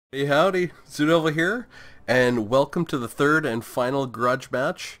Hey howdy, TzuDevil here, and welcome to the third and final grudge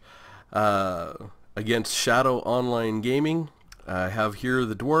match against ShadowOnlineGaming. I have here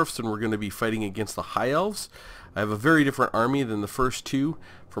the Dwarfs, and we're going to be fighting against the High Elves. I have a very different army than the first two.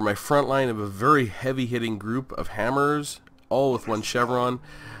 For my front line, I have a very heavy-hitting group of hammers, all with one chevron.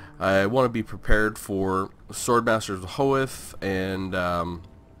 I want to be prepared for Swordmasters of Hoeth and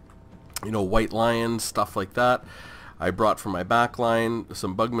White Lions, stuff like that. I brought from my backline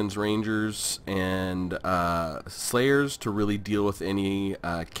some Bugman's Rangers and Slayers to really deal with any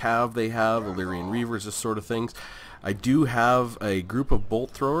cav they have, Illyrian Reavers, this sort of things. I do have a group of bolt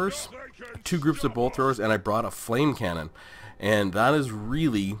throwers, two groups of bolt throwers, and I brought a flame cannon. And that is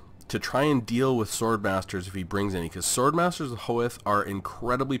really to try and deal with Swordmasters if he brings any, because Swordmasters of Hoeth are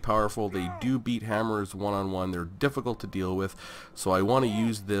incredibly powerful. They do beat hammers one-on-one. They're difficult to deal with, so I want to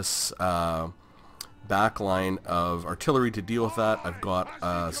use this backline of artillery to deal with that. I've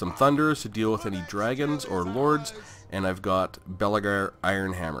got some thunders to deal with any dragons or lords, and I've got Belagar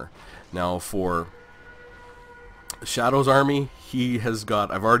Ironhammer. Now for Shadow's army, he has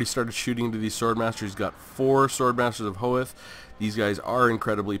got, I've already started shooting into these Swordmasters. He's got 4 Swordmasters of Hoeth. These guys are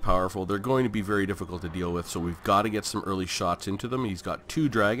incredibly powerful. They're going to be very difficult to deal with, so we've got to get some early shots into them. He's got 2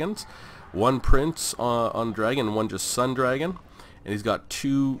 dragons, 1 prince on dragon and 1 just sun dragon, and he's got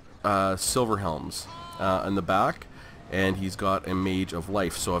 2 silver helms in the back, and he's got a mage of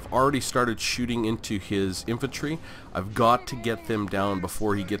life. So I've already started shooting into his infantry. I've got to get them down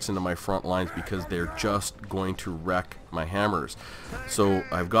before he gets into my front lines, because they're just going to wreck my hammers. So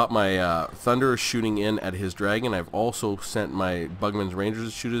I've got my thunderers shooting in at his dragon. I've also sent my Bugman's Rangers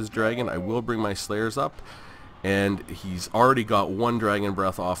to shoot his dragon. I will bring my Slayers up, and he's already got 1 dragon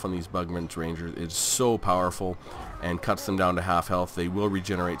breath off on these Bugman's Rangers. It's so powerful and cuts them down to half health. They will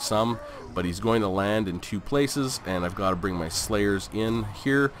regenerate some, but he's going to land in 2 places, and I've got to bring my Slayers in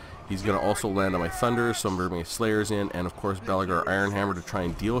here. He's going to also land on my Thunders, so I'm bringing my Slayers in, and of course Belagar Ironhammer to try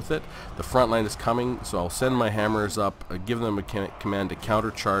and deal with it. The front line is coming, so I'll send my hammers up, give them a command to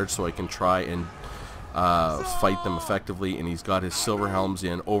countercharge so I can try and fight them effectively, and he's got his silver helms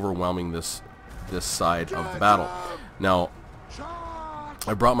in, overwhelming this side of the battle. Now,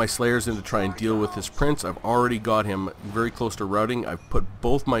 I brought my Slayers in to try and deal with this prince. I've already got him very close to routing. I've put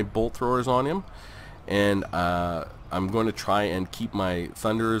both my bolt throwers on him, and I'm going to try and keep my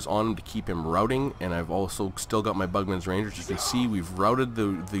thunderers on him to keep him routing, and I've also still got my Bugman's Rangers. You can see we've routed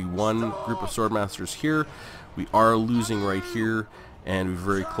the one group of Swordmasters here. We are losing right here, and we're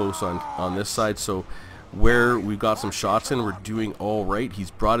very close on this side. So where we've got some shots in, we're doing all right.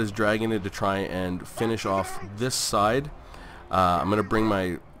 He's brought his dragon in to try and finish off this side. I'm going to bring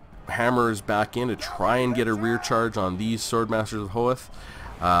my hammers back in to try and get a rear charge on these Swordmasters of Hoeth.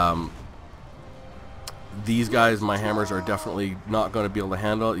 These guys, my hammers, are definitely not going to be able to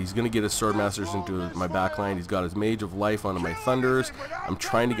handle it. He's going to get his Swordmasters into my backline. He's got his Mage of Life onto my Thunders. I'm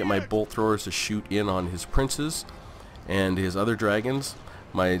trying to get my Bolt Throwers to shoot in on his Princes and his other Dragons.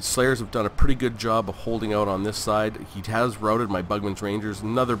 My Slayers have done a pretty good job of holding out on this side. He has routed my Bugman's Rangers.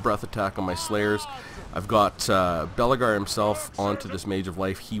 Another breath attack on my Slayers. I've got Belagar himself onto this Mage of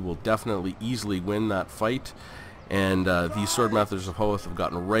Life. He will definitely easily win that fight. And these Swordmasters of Hoeth have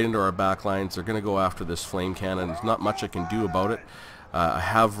gotten right into our back lines. They're going to go after this flame cannon. There's not much I can do about it. I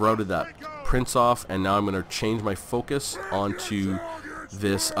have routed that prince off, and now I'm going to change my focus onto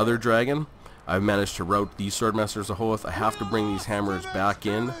this other dragon. I've managed to rout these Swordmasters of Hoeth. I have to bring these hammers back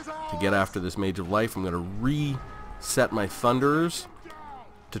in to get after this Mage of Life. I'm going to reset my Thunderers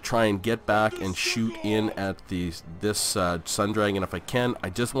to try and get back and shoot in at this Sun Dragon if I can. I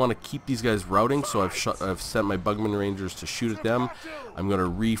just want to keep these guys routing, so I've sent my Bugman Rangers to shoot at them. I'm going to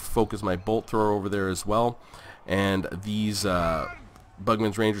refocus my Bolt Thrower over there as well. And these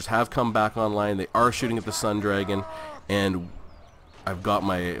Bugman's Rangers have come back online. They are shooting at the Sun Dragon, and I've got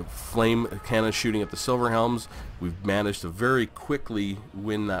my flame cannon shooting at the Silver Helms. We've managed to very quickly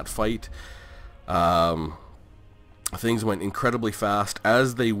win that fight. Things went incredibly fast,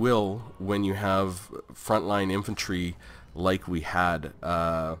 as they will when you have frontline infantry like we had.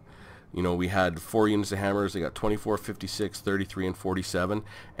 We had 4 units of hammers. They got 24, 56, 33, and 47.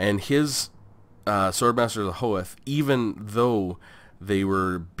 And his Swordmasters of Hoeth, even though they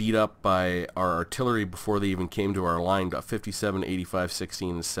were beat up by our artillery before they even came to our line, got 57, 85,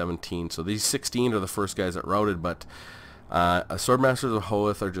 16, and 17. So these 16 are the first guys that routed, but Swordmasters of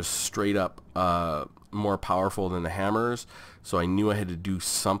Hoeth are just straight up more powerful than the hammers, so I knew I had to do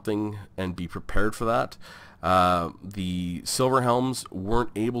something and be prepared for that. The Silver Helms weren't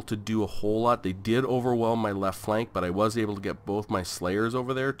able to do a whole lot. They did overwhelm my left flank, but I was able to get both my Slayers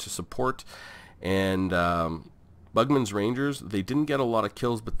over there to support, and Bugman's Rangers, they didn't get a lot of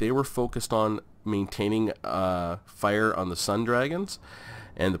kills, but they were focused on maintaining fire on the Sun Dragons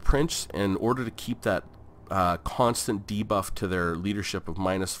and the Prince in order to keep that constant debuff to their leadership of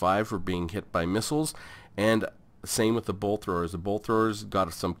 -5 for being hit by missiles. And same with the bolt throwers. The bolt throwers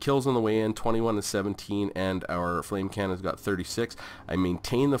got some kills on the way in, 21 and 17, and our flame cannons got 36. I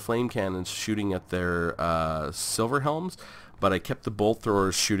maintained the flame cannons shooting at their silver helms, but I kept the bolt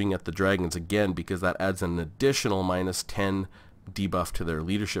throwers shooting at the dragons again because that adds an additional -10 debuff to their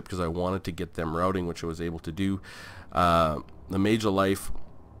leadership because I wanted to get them routing, which I was able to do. The Mage of Life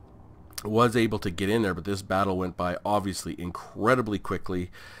was able to get in there, but this battle went by obviously incredibly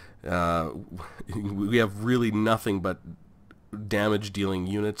quickly. We have really nothing but damage dealing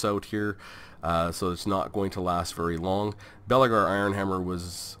units out here, so it's not going to last very long. Belagar Ironhammer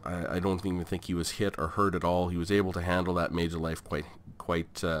was, I don't even think he was hit or hurt at all. He was able to handle that Mage of Life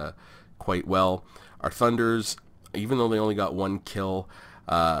quite well. Our Thunders, even though they only got 1 kill,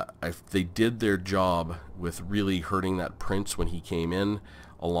 they did their job with really hurting that Prince when he came in,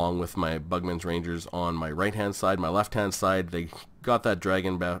 along with my Bugman's Rangers on my right hand side. My left hand side, they got that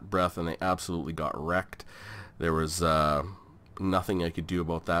Dragon Breath and they absolutely got wrecked. There was nothing I could do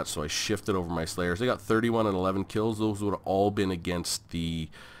about that, so I shifted over my Slayers. They got 31 and 11 kills. Those would have all been against the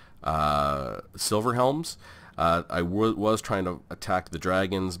Silver Helms. I was trying to attack the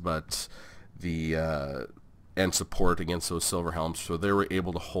Dragons, but and support against those Silver Helms, so they were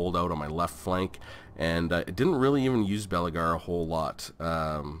able to hold out on my left flank, and I didn't really even use Belagar a whole lot.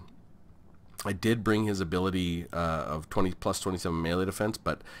 I did bring his ability of plus 27 melee defense,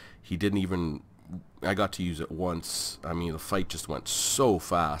 but he didn't even, I got to use it once. I mean, the fight just went so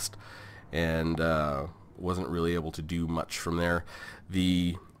fast, and wasn't really able to do much from there.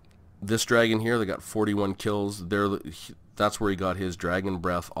 This dragon here, they got 41 kills. That's where he got his Dragon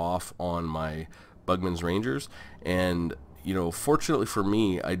Breath off on my Bugman's Rangers, and you know, fortunately for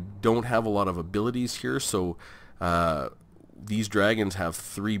me, I don't have a lot of abilities here, so these dragons have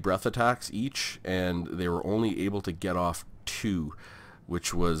 3 breath attacks each, and they were only able to get off 2,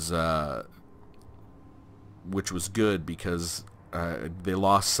 which was good because they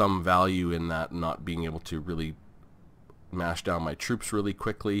lost some value in that not being able to really mash down my troops really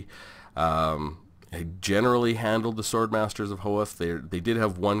quickly. I generally handled the Swordmasters of Hoeth. They did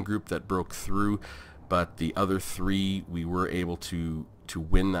have one group that broke through, but the other 3 we were able to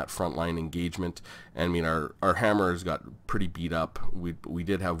win that frontline engagement. And I mean, our hammers got pretty beat up. We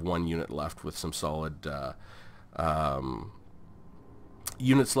did have 1 unit left with some solid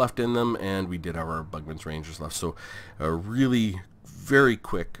units left in them, and we did have our Bugman's Rangers left. So a really very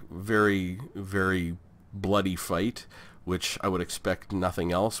quick, very, very bloody fight, which I would expect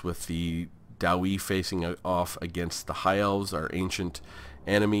nothing else with the Dawi facing off against the High Elves, our ancient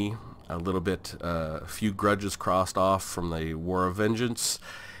enemy. A few grudges crossed off from the War of Vengeance,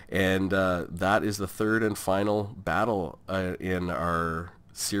 and that is the 3rd and final battle in our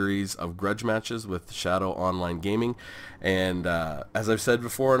series of grudge matches with ShadowOnlineGaming. And as I've said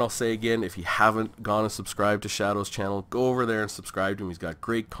before, and I'll say again, if you haven't gone and subscribed to Shadow's channel, go over there and subscribe to him. He's got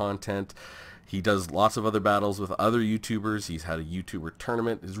great content. He does lots of other battles with other YouTubers. He's had a YouTuber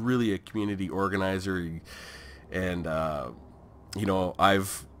tournament. He's really a community organizer. And, you know,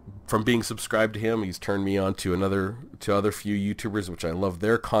 from being subscribed to him, he's turned me on to other few YouTubers, which I love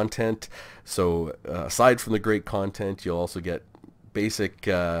their content. So aside from the great content, you'll also get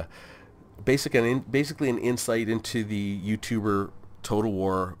basically an insight into the YouTuber Total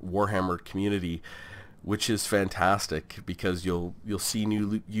War Warhammer community, which is fantastic because you'll see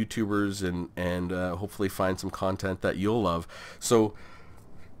new YouTubers and hopefully find some content that you'll love. So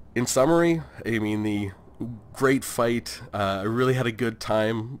in summary, I mean, the great fight. I really had a good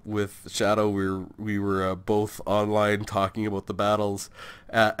time with Shadow. We were both online talking about the battles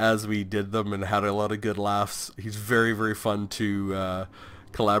as we did them, and had a lot of good laughs. He's very, very fun to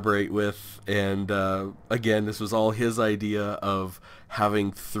collaborate with, and again, this was all his idea of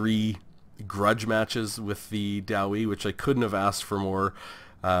having 3 grudge matches with the Dawi, which I couldn't have asked for more,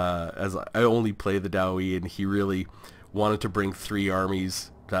 as I only play the Dawi, and he really wanted to bring 3 armies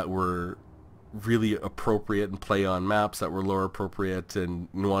that were really appropriate and play on maps that were lore appropriate, and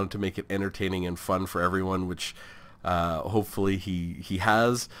wanted to make it entertaining and fun for everyone, which hopefully he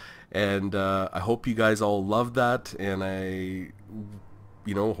has. And I hope you guys all loved that, and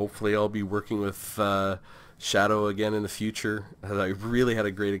hopefully I'll be working with Shadow again in the future. I really had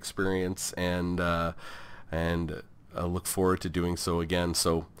a great experience, and I look forward to doing so again.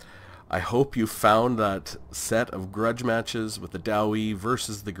 So I hope you found that set of grudge matches with the Dawi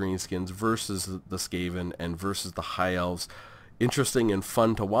versus the Greenskins versus the Skaven and versus the High Elves interesting and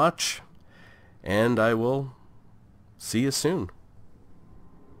fun to watch, and I will see you soon.